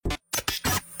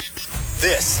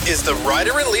This is the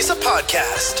Ryder and Lisa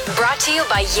podcast. Brought to you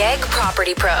by Yegg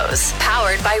Property Pros.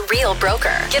 Powered by Real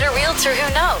Broker. Get a realtor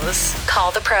who knows. Call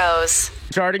the pros.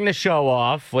 Starting the show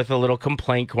off with a little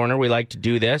complaint corner. We like to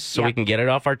do this so we can get it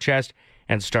off our chest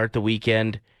and start the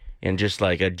weekend in just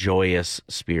like a joyous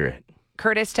spirit.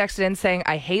 Curtis texted in saying,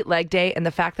 I hate leg day and the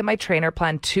fact that my trainer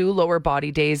planned 2 lower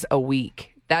body days a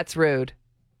week. That's rude.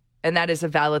 And that is a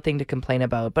valid thing to complain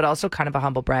about, but also kind of a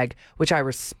humble brag, which I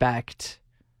respect.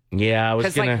 Yeah, I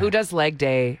was Because, who does leg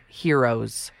day?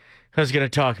 Heroes. I was going to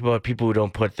talk about people who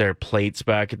don't put their plates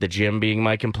back at the gym being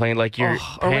my complaint. Like you're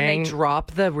or when paying, they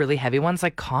drop the really heavy ones,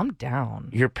 like, calm down.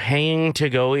 You're paying to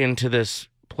go into this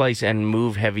place and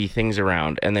move heavy things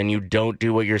around, and then you don't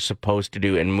do what you're supposed to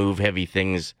do and move heavy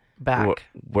things Back.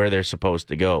 Where they're supposed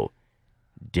to go.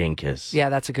 Dinkus. Yeah,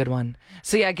 that's a good one.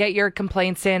 So yeah, get your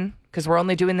complaints in, because we're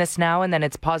only doing this now, and then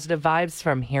it's positive vibes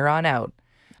from here on out.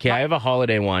 Okay, I have a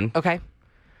holiday one. Okay.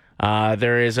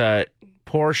 There is a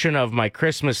portion of my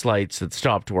Christmas lights that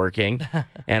stopped working,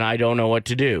 and I don't know what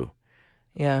to do.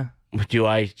 Yeah. Do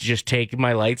I just take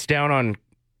my lights down on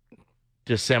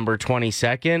December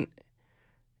 22nd?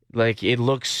 Like, it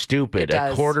looks stupid. It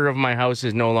does. A quarter of my house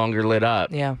is no longer lit up.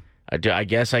 Yeah. I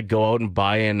guess I'd go out and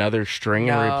buy another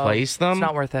string and replace them. It's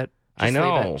not worth it. I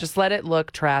know. Leave it. Just let it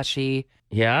look trashy.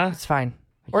 Yeah? It's fine.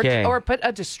 Okay. Or put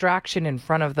a distraction in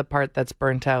front of the part that's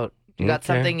burnt out. You got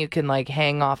something you can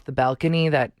hang off the balcony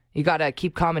that you got to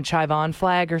keep calm and chive on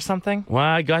flag or something? Well,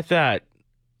 I got that.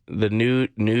 The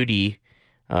nudie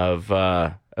of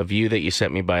a view that you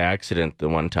sent me by accident the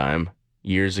one time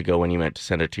years ago when you meant to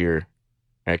send it to your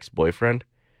ex-boyfriend.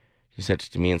 You sent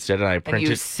it to me instead, and I printed. And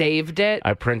you saved it?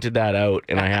 I printed that out,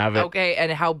 and I have it. Okay,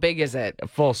 and how big is it?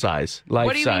 Full size, life size.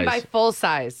 What do you mean by full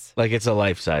size? Like it's a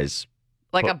life size.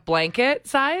 Like a blanket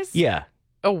size? Yeah.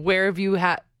 Oh, where have you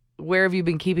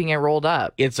been keeping it rolled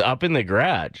up? It's up in the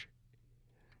garage.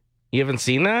 You haven't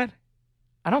seen that?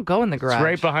 I don't go in the garage. It's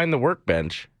right behind the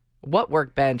workbench. What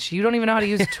workbench? You don't even know how to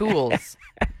use tools.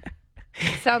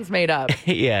 Sounds made up.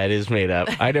 Yeah, it is made up.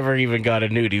 I never even got a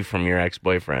nudie from your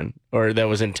ex-boyfriend, or that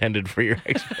was intended for your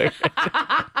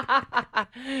ex-boyfriend.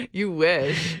 You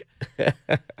wish.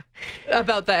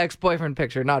 About the ex-boyfriend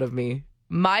picture, not of me.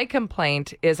 My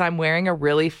complaint is I'm wearing a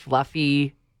really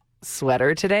fluffy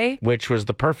sweater today. Which was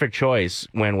the perfect choice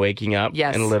when waking up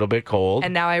Yes. and a little bit cold.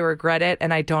 And now I regret it,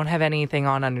 and I don't have anything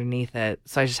on underneath it.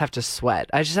 So I just have to sweat.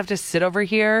 I just have to sit over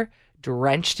here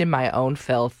drenched in my own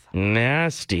filth.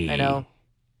 Nasty. I know.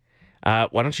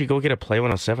 Why don't you go get a Play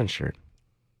 107 shirt?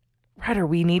 Ryder,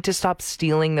 we need to stop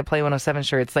stealing the Play 107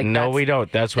 shirts. No, we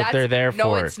don't. That's what they're there for.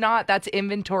 No, it's not. That's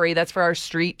inventory. That's for our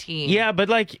street team. Yeah, but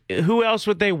who else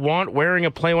would they want wearing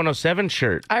a Play 107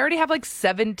 shirt? I already have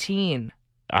 17.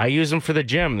 I use them for the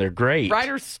gym. They're great.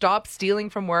 Ryder, stop stealing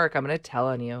from work. I'm going to tell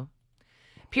on you.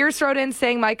 Pierce wrote in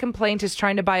saying, my complaint is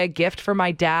trying to buy a gift for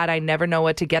my dad. I never know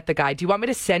what to get the guy. Do you want me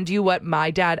to send you what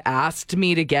my dad asked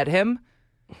me to get him?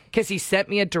 Because he sent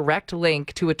me a direct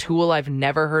link to a tool I've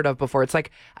never heard of before. It's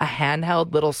like a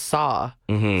handheld little saw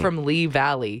from Lee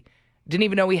Valley. Didn't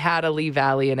even know we had a Lee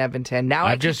Valley in Edmonton. Now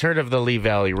I've just heard of the Lee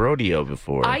Valley Rodeo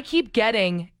before. I keep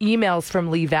getting emails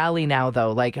from Lee Valley now,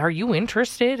 though. Like, are you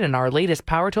interested in our latest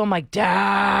power tool? I'm like,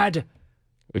 Dad!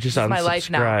 Which is This is my life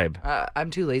unsubscribe. now. I'm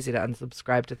too lazy to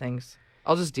unsubscribe to things.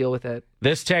 I'll just deal with it.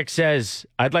 This text says,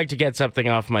 I'd like to get something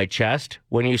off my chest.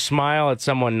 When you smile at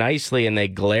someone nicely and they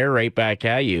glare right back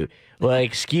at you, well,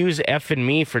 excuse effing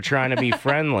me for trying to be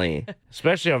friendly,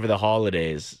 especially over the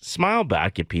holidays. Smile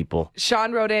back at people.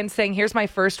 Sean wrote in saying, here's my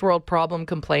first world problem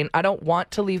complaint. I don't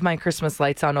want to leave my Christmas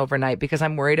lights on overnight because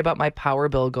I'm worried about my power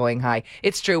bill going high.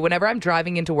 It's true. Whenever I'm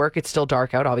driving into work, it's still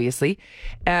dark out, obviously.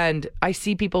 And I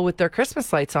see people with their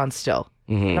Christmas lights on still.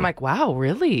 And I'm like, wow,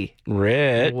 really?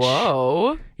 Rich.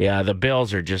 Whoa. Yeah, the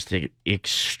bills are just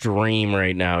extreme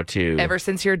right now, too. Ever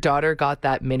since your daughter got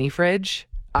that mini fridge,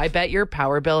 I bet your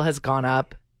power bill has gone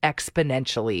up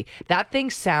exponentially. That thing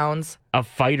sounds... a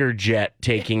fighter jet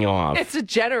taking off. It's a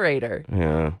generator.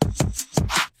 Yeah.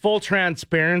 Full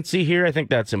transparency here. I think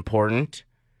that's important.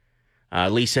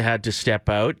 Lisa had to step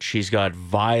out. She's got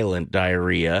violent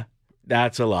diarrhea.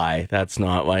 That's a lie. That's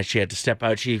not why she had to step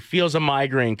out. She feels a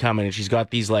migraine coming, and she's got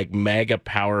these mega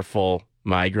powerful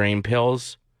migraine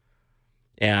pills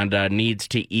and needs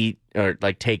to eat or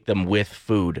take them with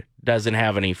food. Doesn't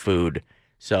have any food,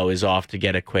 so is off to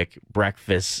get a quick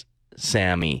breakfast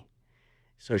Sammy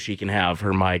so she can have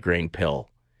her migraine pill.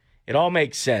 It all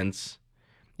makes sense.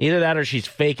 Either that or she's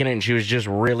faking it and she was just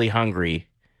really hungry.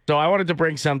 So I wanted to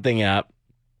bring something up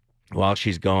while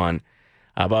she's gone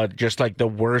about just the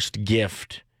worst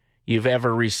gift you've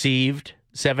ever received.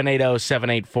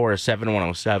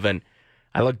 780-784-7107.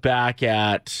 I look back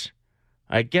at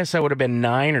I guess I would have been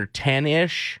 9 or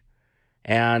 10-ish.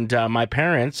 And my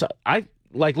parents, I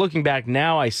like looking back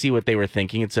now, I see what they were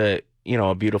thinking. It's a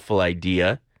beautiful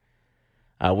idea.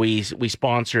 We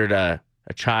sponsored a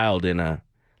child in a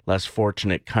less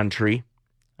fortunate country.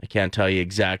 I can't tell you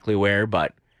exactly where,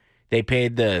 but they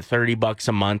paid the $30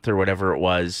 a month or whatever it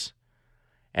was.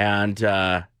 And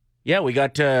we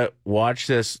got to watch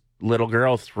this little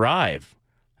girl thrive.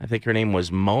 I think her name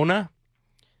was Mona.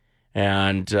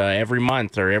 And every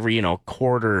month or every,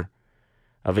 quarter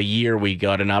of a year, we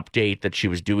got an update that she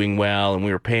was doing well. And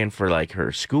we were paying for like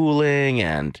her schooling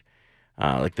and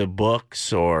like the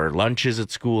books or lunches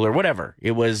at school or whatever.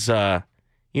 It was,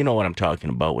 you know what I'm talking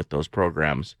about with those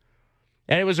programs.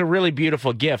 And it was a really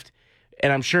beautiful gift.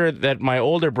 And I'm sure that my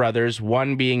older brothers,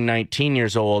 one being 19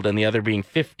 years old and the other being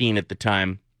 15 at the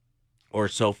time, or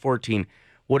so 14,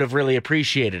 would have really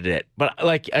appreciated it. But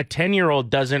like a 10-year-old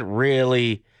doesn't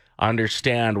really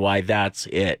understand why that's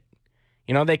it.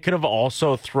 They could have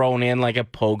also thrown in like a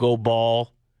pogo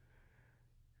ball,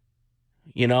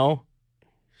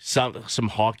 some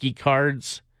hockey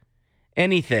cards,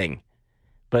 anything.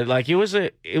 But like it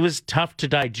was tough to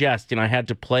digest, and I had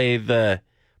to play the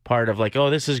part of like, oh,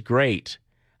 this is great.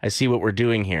 I see what we're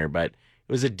doing here. But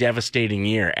it was a devastating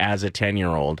year as a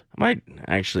 10-year-old. I might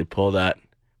actually pull that.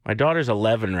 My daughter's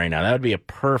 11 right now. That would be a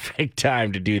perfect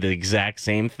time to do the exact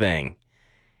same thing.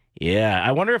 Yeah,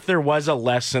 I wonder if there was a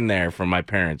lesson there from my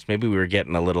parents. Maybe we were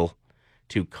getting a little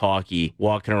too cocky,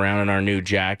 walking around in our new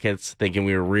jackets, thinking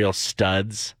we were real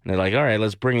studs. And they're like, all right,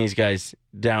 let's bring these guys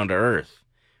down to earth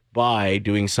by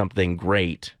doing something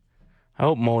great. I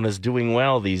hope Mona's doing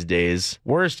well these days.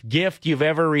 Worst gift you've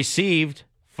ever received?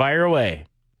 Fire away.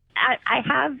 I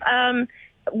have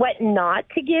what not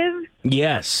to give.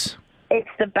 Yes. It's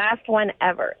the best one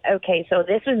ever. Okay, so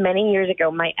this was many years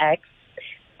ago. My ex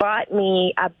bought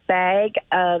me a bag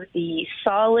of the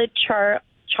solid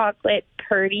chocolate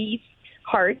Purdy's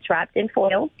hearts wrapped in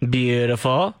foil.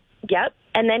 Beautiful. Yep.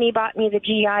 And then he bought me the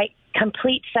GI,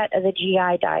 complete set of the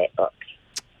GI diet books.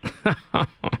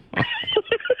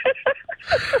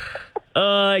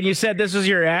 And you said this was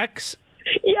your ex?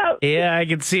 Yep. Yeah, I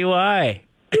can see why.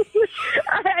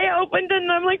 I opened it and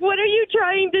I'm like, what are you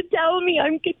trying to tell me?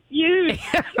 I'm confused.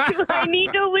 Do I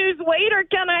need to lose weight or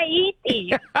can I eat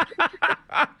these?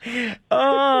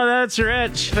 Oh, that's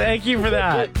rich. Thank you for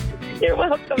that. You're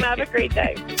welcome. Have a great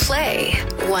day. Play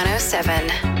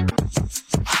 107.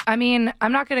 I mean,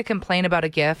 I'm not going to complain about a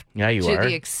gift Yeah, you to are.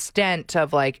 the extent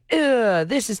of like, ugh,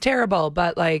 this is terrible.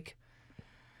 But like,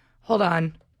 hold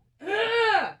on.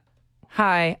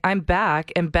 Hi, I'm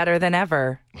back and better than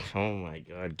ever. Oh my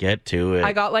God, get to it.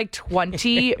 I got like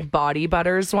 20 body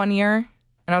butters one year. And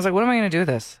I was like, what am I going to do with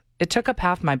this? It took up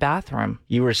half my bathroom.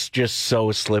 You were just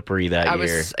so slippery that I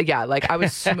year. I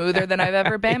was smoother than I've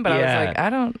ever been, but I was like, I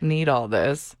don't need all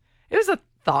this. It was a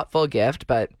thoughtful gift,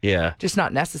 but Yeah. just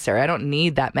not necessary. I don't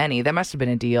need that many. That must have been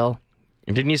a deal.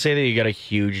 Didn't you say that you got a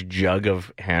huge jug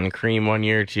of hand cream one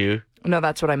year too? No,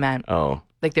 that's what I meant. Oh,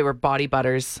 Like they were body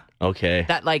butters okay.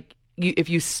 that like, if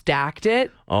you stacked it.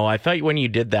 Oh, I thought when you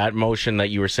did that motion that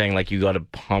you were saying like you got to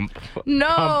pump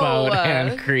out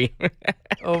hand cream.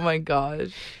 Oh my gosh.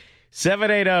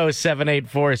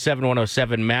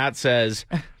 780-784-7107. Matt says,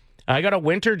 I got a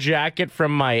winter jacket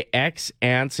from my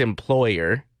ex-aunt's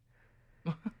employer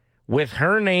with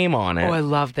her name on it. Oh, I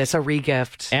love this. A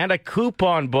regift. And a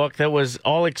coupon book that was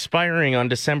all expiring on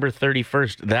December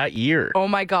 31st that year. Oh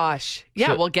my gosh.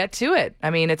 Yeah, we'll get to it. I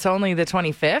mean, it's only the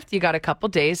 25th. You got a couple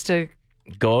days to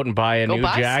Go out and buy a new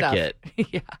buy jacket. stuff.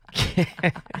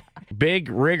 Yeah. Big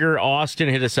Rigger Austin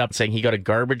hit us up saying he got a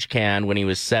garbage can when he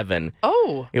was 7.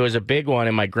 Oh. It was a big one,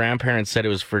 and my grandparents said it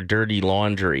was for dirty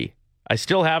laundry. I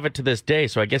still have it to this day,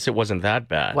 so I guess it wasn't that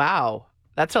bad. Wow.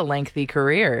 That's a lengthy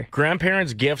career.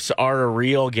 Grandparents' gifts are a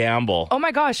real gamble. Oh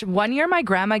my gosh. One year my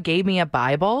grandma gave me a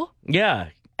Bible Yeah.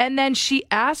 and then she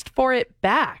asked for it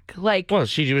back. Like, Well,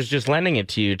 she was just lending it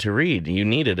to you to read. You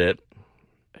needed it.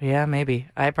 yeah, maybe.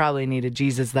 I probably needed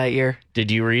Jesus that year.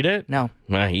 Did you read it? No.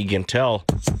 Well, you can tell.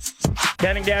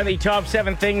 Counting down the top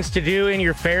 7 things to do in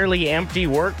your fairly empty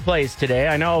workplace today.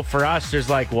 I know for us, there's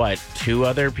like, what, 2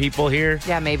 other people here?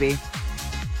 Yeah, maybe.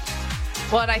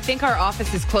 Well, and I think our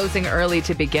office is closing early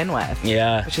to begin with.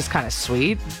 Yeah. Which is kind of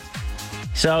sweet.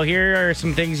 So here are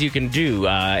some things you can do.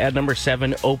 At number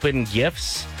 7, open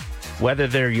gifts, whether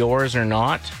they're yours or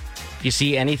not. If you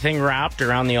see anything wrapped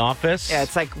around the office, Yeah,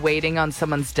 it's like waiting on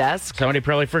someone's desk. somebody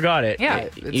probably forgot it. Yeah,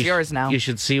 it's yours now. You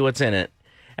should see what's in it.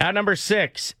 At number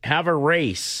 6, have a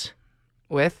race.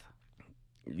 With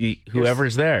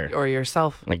Whoever's there. or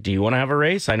yourself. Like, do you want to have a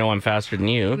race? I know I'm faster than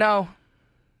you. No.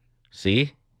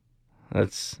 See?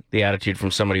 That's the attitude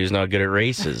from somebody who's not good at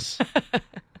races.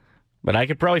 But I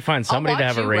could probably find somebody to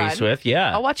have a race with.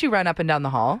 Yeah. I'll watch you run up and down the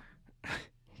hall.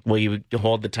 Will you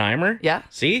hold the timer? Yeah.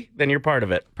 See? Then you're part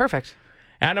of it. Perfect.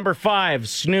 At number 5,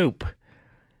 Snoop.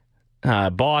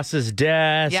 Boss's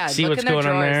desk. Yeah, see look what's in their going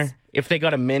on drawers. there. If they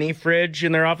got a mini fridge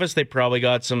in their office, they probably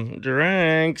got some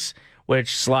drinks,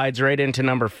 which slides right into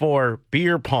number 4,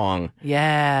 beer pong.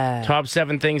 Yeah. Top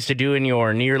 7 things to do in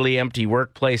your nearly empty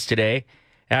workplace today.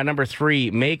 At number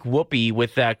 3, make whoopee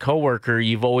with that coworker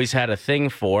you've always had a thing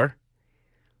for.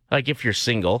 Like if you're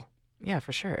single. Yeah,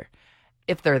 for sure.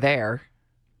 If they're there.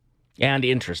 And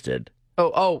interested.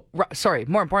 Sorry.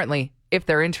 More importantly, if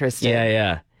they're interested.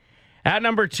 Yeah. At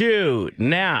number 2,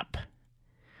 nap.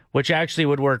 Which actually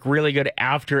would work really good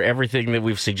after everything that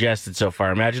we've suggested so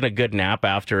far. Imagine a good nap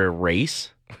after a race.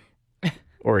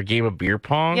 Or a game of beer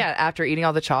pong. Yeah, after eating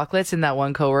all the chocolates in that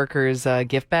one coworker's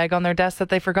gift bag on their desk that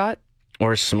they forgot.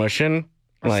 Or smushing.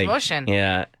 Smushing.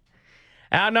 Yeah.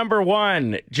 At number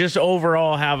 1, just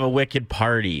overall have a wicked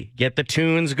party. Get the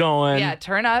tunes going. Yeah,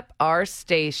 turn up our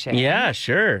station. Yeah,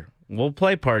 sure. We'll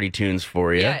play party tunes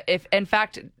for you. Yeah,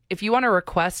 if you want to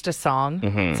request a song,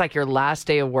 it's like your last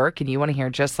day of work and you want to hear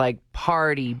just like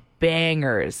party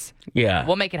bangers. Yeah.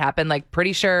 We'll make it happen. Like,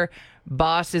 pretty sure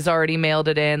Boss has already mailed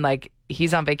it in. Like,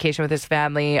 he's on vacation with his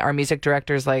family. Our music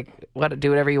director's like, do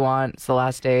whatever you want. It's the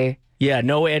last day. Yeah,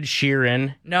 no Ed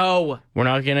Sheeran. No. We're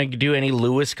not going to do any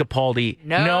Louis Capaldi.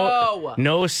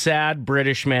 No sad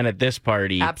British man at this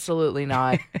party. Absolutely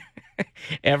not.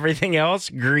 Everything else,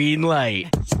 green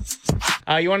light.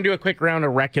 You want to do a quick round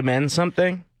of recommend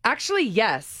something? Actually,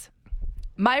 yes.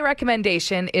 My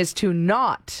recommendation is to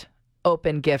not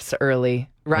open gifts early.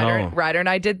 Ryder and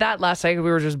I did that last night. We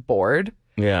were just bored.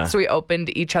 Yeah. So we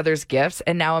opened each other's gifts,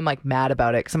 and now I'm like mad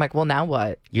about it because I'm like, well, now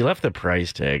what? You left the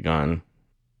price tag on.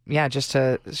 Yeah, just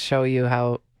to show you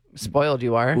how spoiled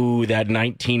you are. Ooh, that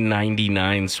 $19.99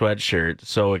 sweatshirt.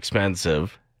 So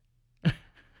expensive.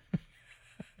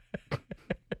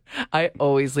 I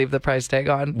always leave the price tag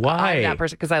on. Why? I'm that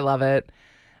person because I love it.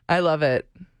 I love it.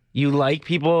 You like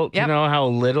people to know how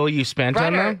little you spent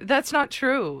on Ryder, them? that's not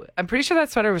true. I'm pretty sure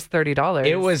that sweater was $30.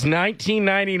 It was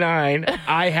 $19.99.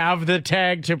 I have the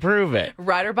tag to prove it.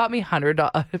 Ryder bought me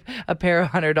a pair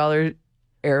of $100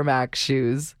 Air Max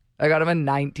shoes. I got him a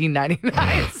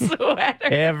 $19.99 sweater.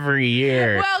 Every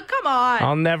year. Well, come on.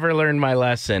 I'll never learn my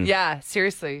lesson. Yeah,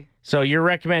 seriously. So your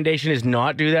recommendation is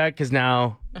not do that because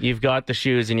now you've got the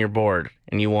shoes and you're bored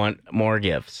and you want more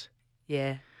gifts.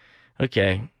 Yeah.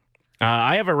 Okay.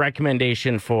 I have a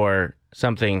recommendation for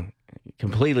something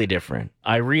completely different.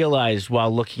 I realized while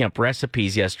looking up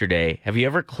recipes yesterday, have you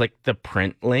ever clicked the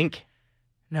print link?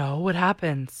 No, what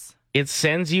happens? It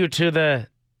sends you to the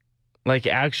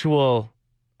actual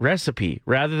recipe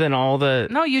rather than all the...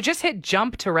 No, you just hit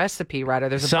jump to recipe, Ryder.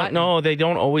 There's a button. No, they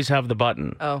don't always have the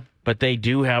button. Oh. But they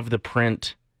do have the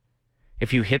print.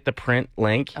 If you hit the print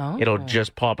link, it'll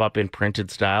just pop up in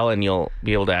printed style and you'll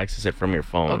be able to access it from your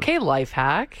phone. Okay, life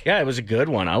hack. Yeah, it was a good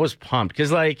one. I was pumped because,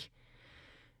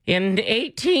 in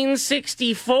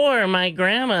 1864, my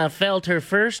grandma felt her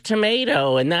first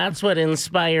tomato, and that's what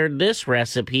inspired this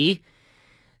recipe.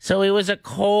 So it was a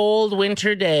cold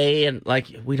winter day, and,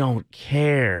 we don't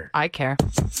care. I care.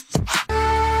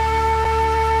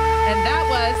 And that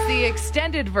was the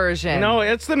extended version. No,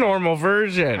 it's the normal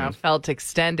version. I felt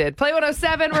extended. Play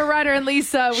 107, we're Ryder and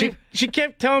Lisa. She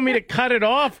kept telling me to cut it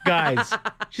off, guys.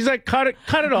 She's like, cut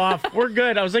it off. We're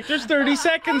good. I was like, there's 30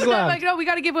 seconds left. I'm like, no, we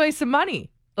got to give away some money.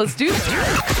 Let's do this.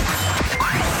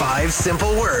 5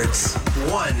 simple words,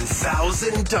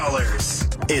 $1,000.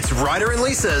 It's Ryder and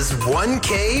Lisa's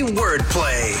 1K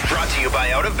wordplay. Brought to you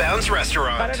by Out of Bounds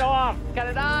Restaurant. Cut it off. Cut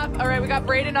it off. All right, we got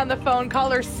Braden on the phone.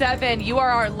 Caller 7. You are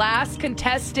our last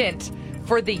contestant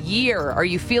for the year. Are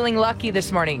you feeling lucky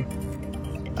this morning?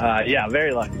 Yeah,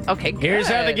 very lucky. Okay, good. Here's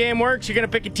how the game works. You're going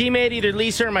to pick a teammate, either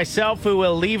Lisa or myself, who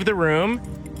will leave the room.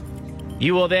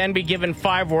 You will then be given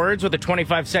 5 words with a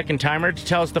 25-second timer to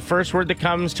tell us the first word that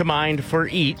comes to mind for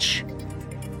each.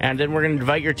 And then we're going to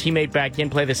invite your teammate back in,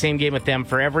 play the same game with them.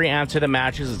 For every answer that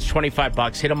matches, it's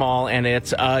 $25. Hit them all, and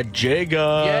it's a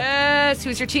jigga. Yes.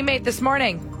 Who's your teammate this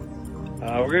morning?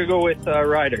 We're going to go with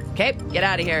Ryder. Okay, get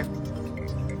out of here.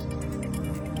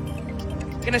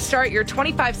 Going to start your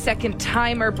 25-second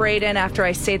timer, Braden, after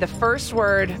I say the first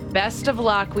word. Best of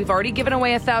luck. We've already given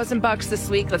away $1,000 this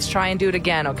week. Let's try and do it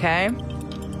again, okay?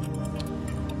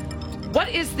 What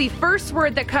is the first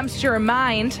word that comes to your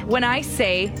mind when I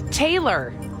say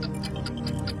Taylor?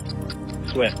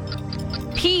 Swift.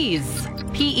 Peas.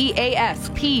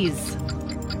 P-E-A-S. Peas.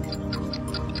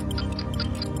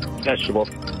 Vegetable.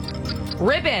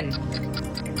 Ribbon.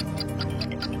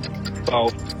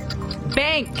 Both.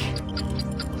 Bank.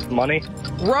 Money.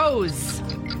 Rose.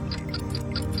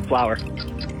 Flower.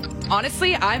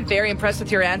 Honestly, I'm very impressed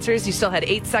with your answers. You still had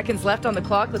 8 seconds left on the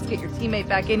clock. Let's get your teammate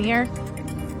back in here.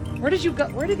 Where did you go?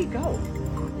 Where did he go?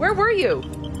 Where were you?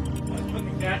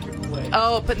 Putting the ketchup away.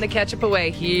 Oh, putting the ketchup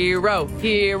away. Hero.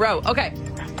 Okay.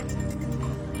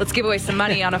 Let's give away some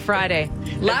money on a Friday.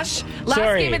 Last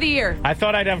Sorry. game of the year. I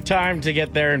thought I'd have time to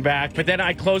get there and back, but then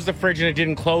I closed the fridge and it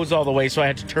didn't close all the way, so I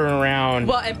had to turn around.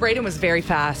 Well, and Braden was very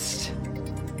fast.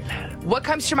 What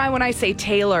comes to your mind when I say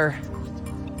Taylor?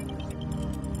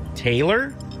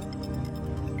 Taylor?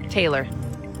 Taylor.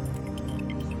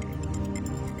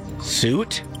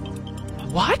 Suit?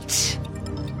 What?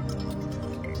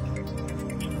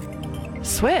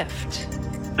 Swift.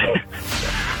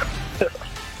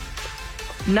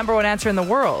 Number one answer in the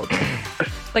world.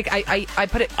 Like, I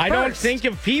put it first. I don't think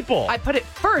of people. I put it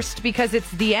first because it's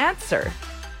the answer.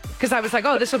 Because I was like,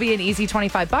 oh, this will be an easy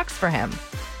 $25 for him.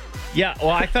 Yeah, well,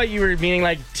 I thought you were meaning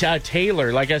like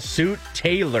tailor, like a suit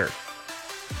tailor.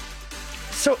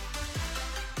 So,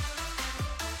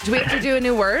 do we have to do a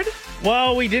new word?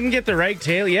 Well, we didn't get the right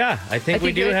tail. Yeah, I think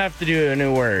we do have to do a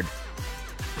new word.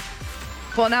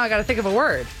 Well, now I got to think of a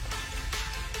word.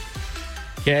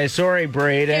 Okay, sorry,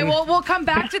 Braden. Okay, well, we'll come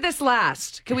back to this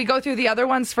last. Can we go through the other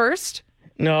ones first?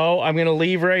 No, I'm going to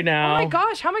leave right now. Oh my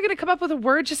gosh, how am I going to come up with a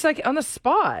word just like on the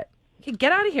spot? Okay,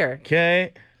 get out of here.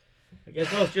 Okay. I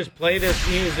guess I'll just play this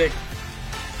music.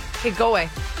 Okay, go away.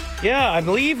 Yeah, I'm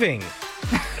leaving.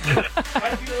 Might be a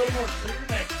little more clear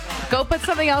next time. Go put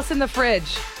something else in the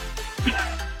fridge.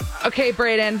 Okay,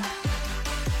 Braden.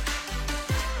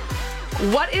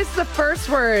 What is the first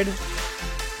word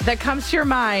that comes to your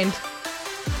mind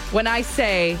when I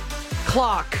say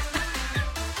clock?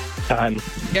 Time.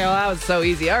 Yeah, well, that was so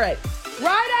easy. All right.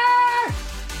 Ryder!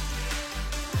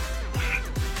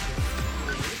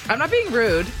 I'm not being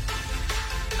rude.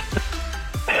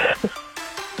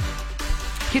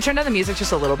 Can you turn down the music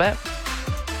just a little bit?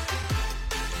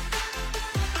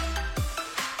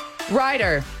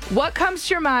 Ryder, what comes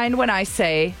to your mind when I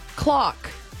say clock?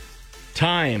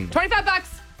 Time.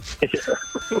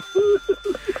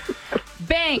 $25.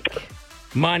 Bank.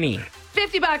 Money.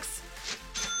 $50.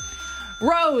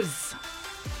 Rose.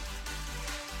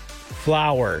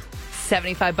 Flower.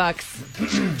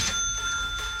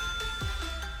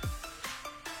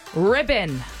 $75.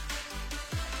 Ribbon.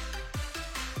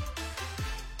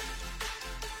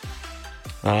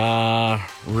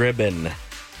 Ribbon.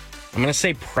 I'm going to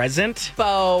say present.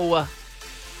 Bow.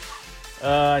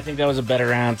 I think that was a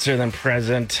better answer than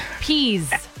present.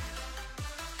 Peas.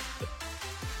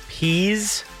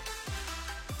 Peas?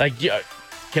 Like,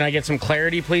 can I get some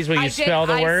clarity, please? Will you spell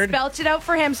the word? I spelt it out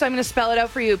for him, so I'm going to spell it out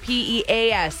for you.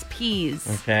 P-E-A-S. Peas.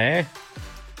 Okay.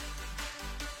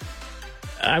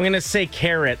 I'm going to say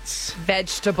carrots.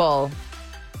 Vegetable.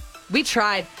 We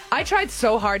tried. I tried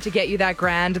so hard to get you that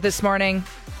grand this morning.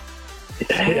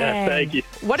 Yeah, thank you.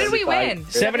 What did we win?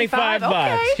 75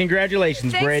 bucks. Okay.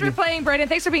 Congratulations, Thanks Braden. for playing, Braden.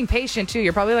 Thanks for being patient, too.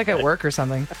 You're probably like at work or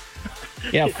something.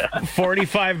 Yeah,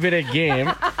 45-minute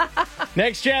game.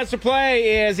 Next chance to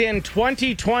play is in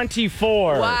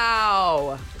 2024.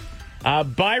 Wow.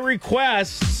 By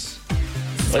requests.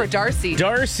 This is for Darcy.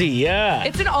 Darcy, yeah.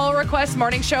 It's an all-request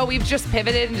morning show. We've just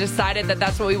pivoted and decided that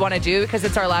that's what we want to do because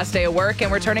it's our last day of work,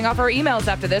 and we're turning off our emails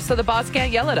after this so the boss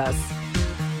can't yell at us.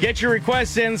 Get your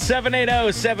requests in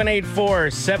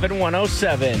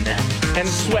 780-784-7107. And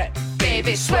sweat.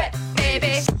 Baby, sweat,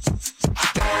 baby.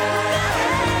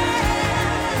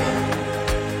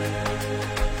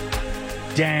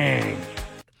 Dang.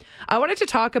 I wanted to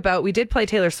talk about, we did play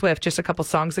Taylor Swift just a couple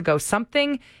songs ago,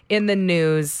 something in the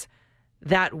news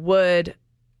that would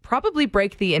probably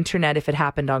break the internet if it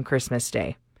happened on Christmas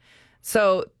Day.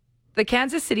 So the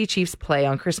Kansas City Chiefs play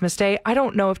on Christmas Day. I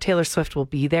don't know if Taylor Swift will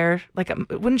be there. Like,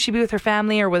 wouldn't she be with her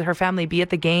family, or would her family be at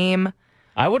the game?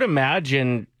 I would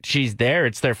imagine she's there.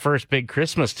 It's their first big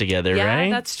Christmas together, right? Yeah,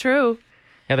 that's true.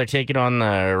 Yeah, they're taking on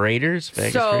the Raiders.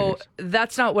 Vegas Raiders.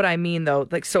 That's not what I mean, though.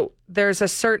 Like, so there's a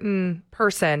certain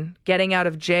person getting out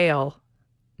of jail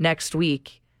next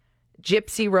week.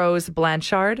 Gypsy Rose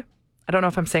Blanchard. I don't know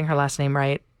if I'm saying her last name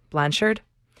right. Blanchard?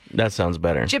 That sounds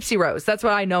better. Gypsy Rose. That's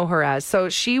what I know her as. So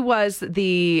she was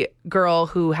the girl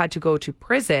who had to go to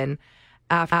prison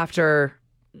after,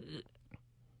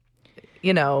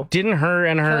 you know, didn't her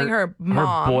and killing her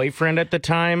mom. her boyfriend at the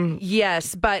time?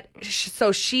 Yes, but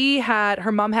so she had,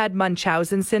 her mom had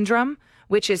Munchausen syndrome,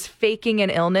 which is faking an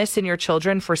illness in your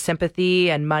children for sympathy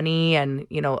and money and,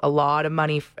 a lot of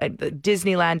money,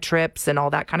 Disneyland trips and all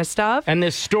that kind of stuff. And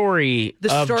this story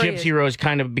of Gypsy Rose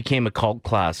kind of became a cult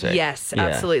classic. Yes,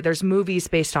 absolutely. There's movies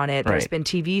based on it. There's been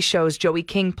TV shows. Joey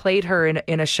King played her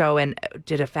in a show and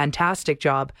did a fantastic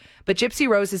job. But Gypsy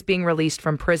Rose is being released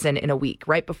from prison in a week,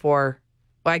 right before...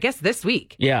 Well, I guess this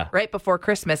week. Yeah. Right before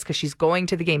Christmas, because she's going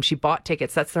to the game. She bought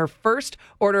tickets. That's her first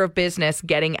order of business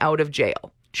getting out of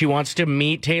jail. She wants to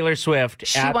meet Taylor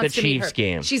Swift at the Chiefs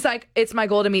game. She's like, it's my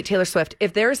goal to meet Taylor Swift.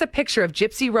 If there's a picture of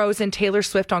Gypsy Rose and Taylor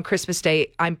Swift on Christmas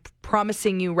Day, I'm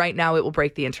promising you right now it will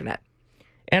break the internet.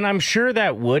 And I'm sure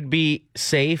that would be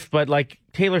safe, but like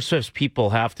Taylor Swift's people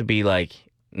have to be like,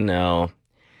 no.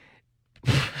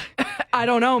 I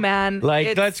don't know, man.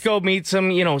 Like, let's go meet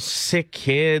some, sick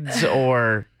kids,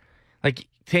 or like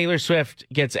Taylor Swift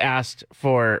gets asked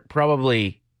for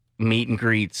probably meet and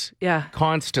greets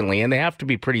constantly, and they have to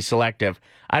be pretty selective.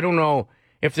 I don't know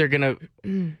if they're going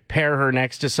to pair her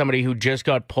next to somebody who just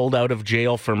got pulled out of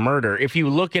jail for murder. If you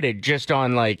look at it just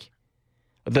on like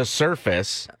the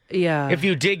surface, if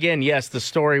you dig in, yes, the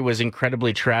story was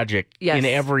incredibly tragic in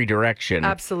every direction.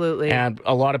 Absolutely. And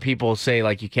a lot of people say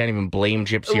like you can't even blame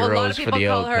Gypsy Rose for the outcome. A lot of people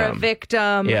call her a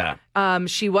victim. Yeah.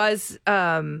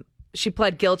 She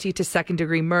pled guilty to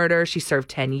second-degree murder. She served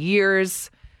 10 years.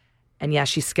 And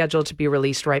she's scheduled to be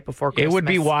released right before Christmas. It would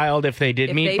be wild if they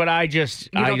did meet, but I don't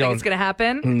think it's going to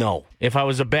happen? No. If I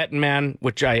was a betting man,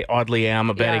 which I oddly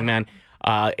am, a betting man,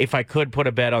 if I could put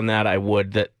a bet on that, I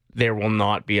would, that there will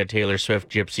not be a Taylor Swift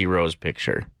Gypsy Rose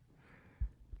picture.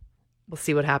 We'll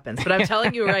see what happens. But I'm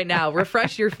telling you right now,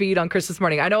 refresh your feed on Christmas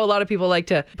morning. I know a lot of people like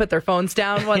to put their phones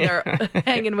down when they're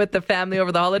hanging with the family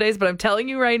over the holidays, but I'm telling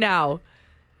you right now,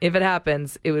 if it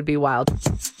happens, it would be wild.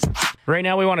 Right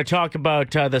now, we want to talk about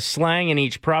the slang in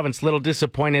each province. Little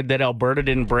disappointed that Alberta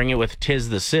didn't bring it with "tis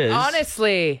the sizz."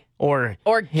 Honestly, or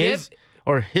his,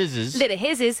 or his's, little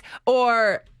his's,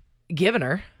 or giving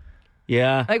her.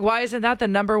 Yeah. Like, why isn't that the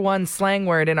number one slang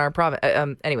word in our province?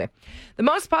 Anyway, the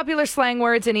most popular slang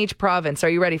words in each province. Are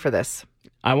you ready for this?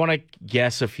 I want to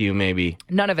guess a few, maybe.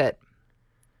 None of it.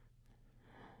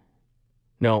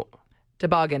 No.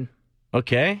 Toboggan.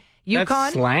 Okay. Yukon.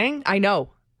 That's slang? I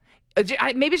know.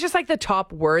 Maybe it's just like the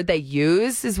top word they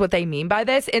use is what they mean by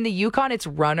this. In the Yukon, it's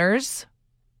runners.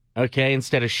 Okay,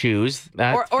 instead of shoes.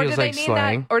 That or feels like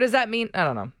slang. Or does that mean, I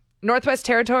don't know. Northwest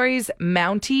Territories,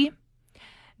 Mountie.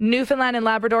 Newfoundland and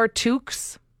Labrador,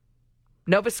 toques.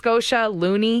 Nova Scotia,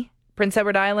 loony. Prince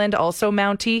Edward Island, also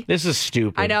Mountie. This is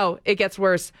stupid. I know. It gets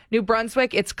worse. New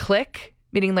Brunswick, it's click,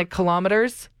 meaning like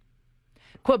kilometers.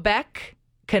 Quebec,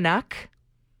 Canuck.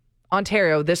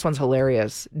 Ontario, this one's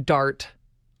hilarious. Dart.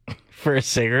 For a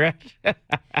cigarette?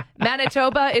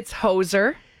 Manitoba, it's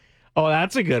hoser. Oh,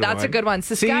 that's a good one. That's a good one.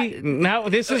 See, now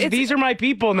these are my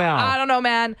people now. I don't know,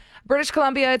 man. British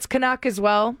Columbia, it's Canuck as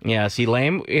well. Yeah, see,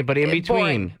 lame, but in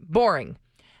between. Boring.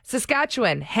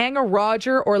 Saskatchewan, hang a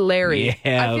Roger or Larry.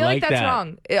 Yeah, I feel like that's that.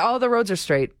 wrong. All the roads are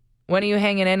straight. When are you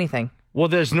hanging anything? Well,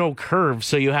 there's no curve,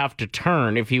 so you have to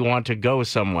turn if you want to go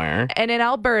somewhere. And in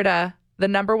Alberta, the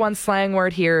number one slang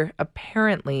word here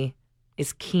apparently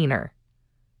is keener.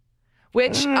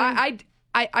 Which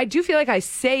I do feel like I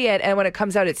say it, and when it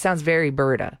comes out, it sounds very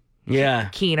Berta. Yeah.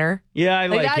 Keener. Yeah, I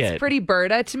like it. That's pretty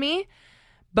Berta to me,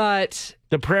 but...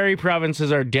 The prairie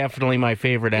provinces are definitely my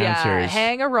favorite answers.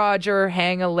 Hang a Roger,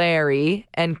 hang a Larry,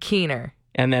 and keener.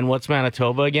 And then what's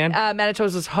Manitoba again?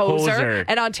 Manitoba's was hoser,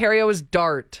 and Ontario was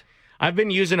dart. I've been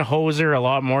using hoser a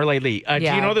lot more lately. Do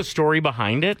you know the story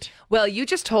behind it? Well, you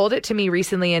just told it to me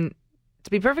recently, and to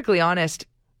be perfectly honest...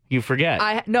 You forget.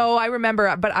 I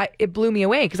remember, but it blew me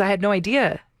away because I had no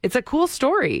idea. It's a cool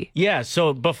story. Yeah,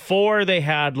 so before they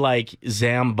had like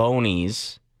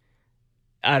Zambonis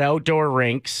at outdoor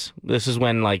rinks, this is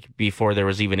when before there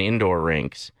was even indoor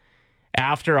rinks,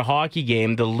 after a hockey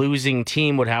game, the losing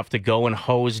team would have to go and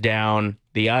hose down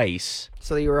the ice.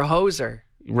 So you were a hoser.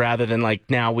 Rather than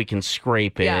now we can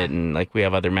scrape it and we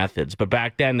have other methods. But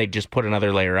back then they just put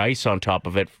another layer of ice on top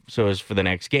of it so as for the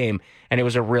next game. And it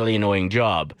was a really annoying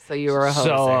job. So you were a hoser.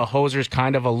 So a hoser's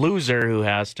kind of a loser who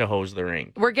has to hose the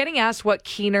rink. We're getting asked what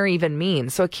keener even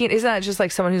means. So isn't that just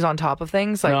like someone who's on top of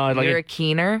things? No, you're a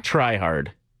keener? Try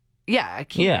hard. Yeah, a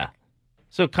keener. Yeah.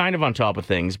 So kind of on top of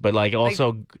things, but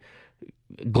also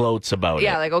gloats about it.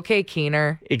 Yeah, okay,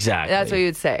 keener. Exactly. That's what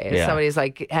you'd say. If somebody's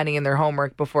handing in their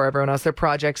homework before everyone else, their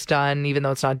project's done, even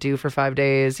though it's not due for 5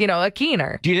 days. A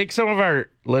keener. Do you think some of our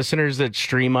listeners that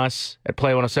stream us at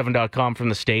play107.com from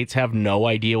the States have no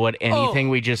idea what anything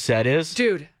we just said is?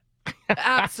 Dude,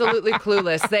 Absolutely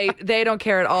clueless. They don't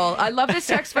care at all. I love this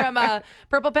text from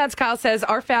Purple Pants Kyle says,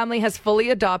 our family has fully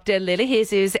adopted little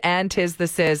hisses and tis the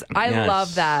sis. I Yes.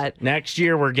 love that. Next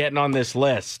year, we're getting on this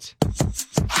list.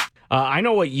 I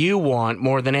know what you want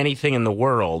more than anything in the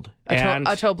world. A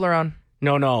Toblerone.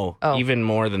 No. Oh. Even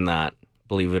more than that,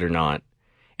 believe it or not.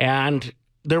 And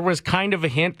there was kind of a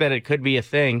hint that it could be a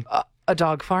thing. A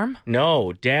dog farm?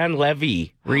 No, Dan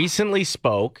Levy recently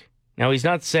spoke. Now, he's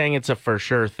not saying it's a for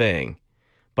sure thing,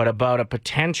 but about a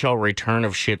potential return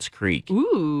of Schitt's Creek.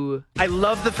 Ooh. I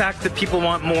love the fact that people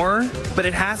want more, but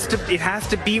it has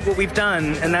to beat what we've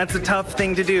done, and that's a tough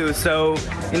thing to do. So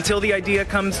until the idea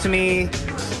comes to me,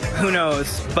 who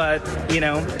knows? But,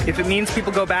 if it means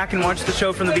people go back and watch the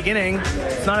show from the beginning,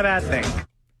 it's not a bad thing.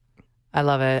 I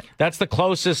love it. That's the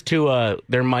closest to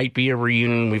there might be a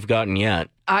reunion we've gotten yet.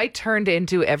 I turned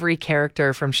into every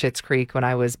character from Schitt's Creek when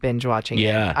I was binge watching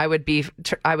Yeah. it.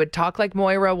 I would talk like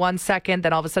Moira 1 second,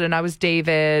 then all of a sudden I was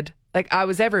David. Like, I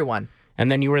was everyone. And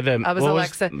then you were I was what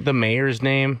Alexa. was the mayor's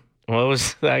name? What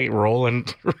was that?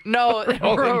 Roland? No,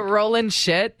 Roland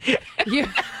shit. You're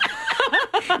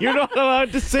not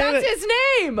allowed to say That's that. his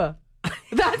name.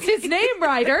 That's his name,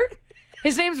 Ryder.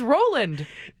 His name's Roland.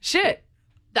 Shit.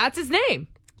 That's his name.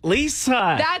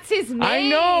 Lisa. That's his name. I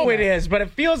know it is, but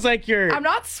it feels like you're... I'm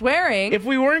not swearing. If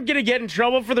we weren't going to get in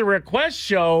trouble for the request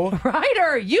show...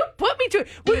 Ryder, you put me to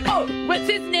it. What's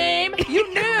his name?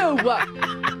 You knew.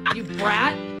 You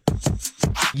brat.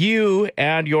 You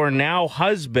and your now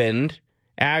husband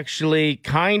actually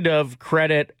kind of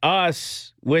credit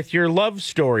us with your love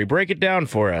story. Break it down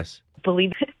for us.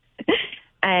 Believe it.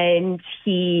 And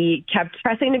he kept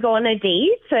pressing to go on a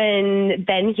date, and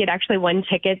then he had actually won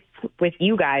tickets with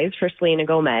you guys for Selena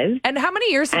Gomez. And how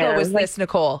many years ago was this,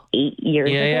 Nicole? 8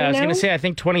 years ago Yeah, I was now. going to say, I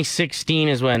think 2016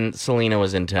 is when Selena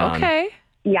was in town. Okay.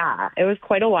 Yeah, it was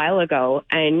quite a while ago.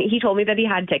 And he told me that he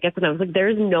had tickets, and I was like,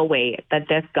 there's no way that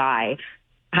this guy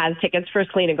has tickets for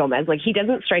Selena Gomez. Like, he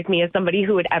doesn't strike me as somebody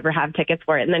who would ever have tickets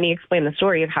for it. And then he explained the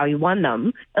story of how he won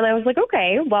them. And I was like,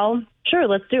 okay, well, sure,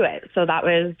 let's do it. So that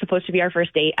was supposed to be our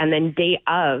first date. And then day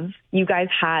of, you guys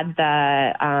had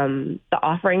the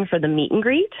offering for the meet and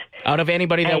greet. Out of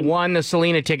anybody that won the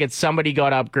Selena tickets, somebody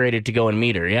got upgraded to go and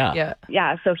meet her, yeah.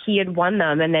 Yeah, so he had won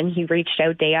them, and then he reached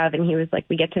out day of, and he was like,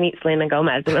 we get to meet Selena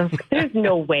Gomez. And I was like, there's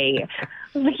no way.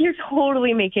 I was like, you're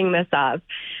totally making this up.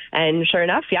 And sure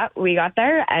enough, yeah, we got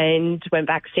there and went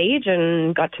backstage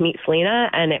and got to meet Selena,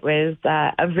 and it was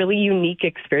a really unique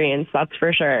experience, that's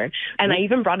for sure. And I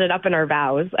even brought it up in our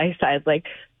vows. I said, like,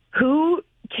 who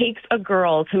takes a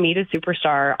girl to meet a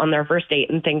superstar on their first date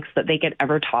and thinks that they could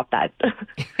ever top that?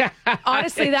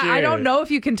 Honestly, I don't know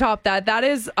if you can top that. That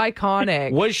is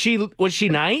iconic. Was she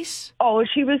nice? Oh,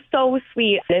 she was so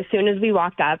sweet. As soon as we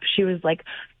walked up, she was like,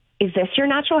 is this your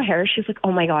natural hair? She's like,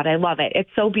 oh my God, I love it. It's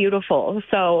so beautiful.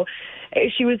 So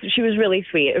she was really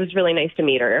sweet. It was really nice to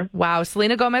meet her. Wow.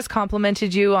 Selena Gomez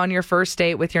complimented you on your first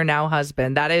date with your now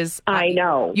husband. That is... I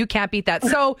know. You can't beat that.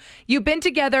 So you've been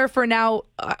together for now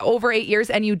over 8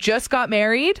 years, and you just got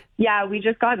married? Yeah, we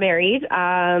just got married.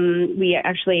 We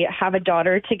actually have a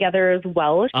daughter together as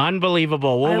well.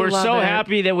 Unbelievable. Well, we're so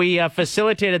happy that we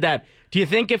facilitated that. Do you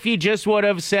think if he just would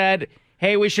have said,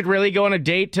 hey, we should really go on a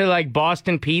date to like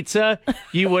Boston Pizza,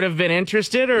 you would have been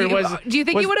interested? Or do you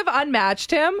think you would have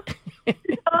unmatched him?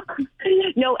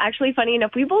 No, actually, funny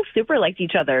enough, we both super liked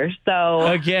each other. So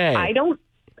okay. I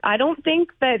don't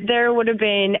think that there would have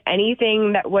been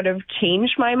anything that would have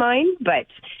changed my mind, but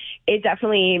it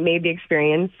definitely made the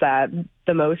experience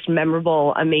the most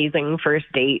memorable, amazing first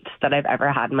date that I've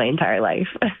ever had in my entire life.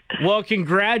 Well,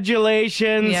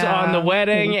 congratulations on the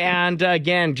wedding. And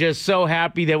again, just so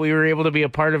happy that we were able to be a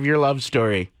part of your love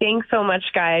story. Thanks so much,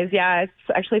 guys. Yeah, it's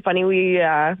actually funny. We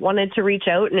wanted to reach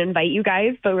out and invite you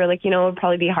guys, but we're like, it would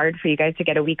probably be hard for you guys to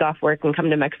get a week off work and come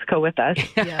to Mexico with us.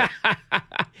 Yeah.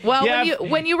 Well,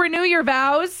 when you renew your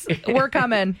vows, we're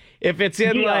coming. If it's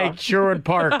in like Sherwood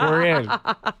Park, we're in.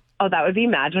 Oh, that would be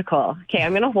magical. Okay,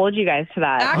 I'm going to hold you guys to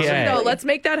that. Actually, no, let's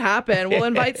make that happen. We'll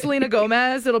invite Selena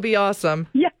Gomez. It'll be awesome.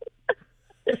 Yeah.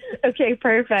 Okay,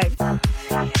 perfect.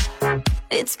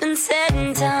 It's been said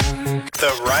and done.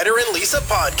 The Ryder and Lisa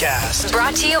Podcast.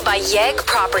 Brought to you by Yegg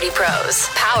Property Pros.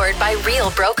 Powered by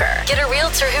Real Broker. Get a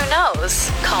realtor who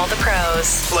knows. Call the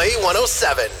pros. Play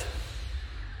 107.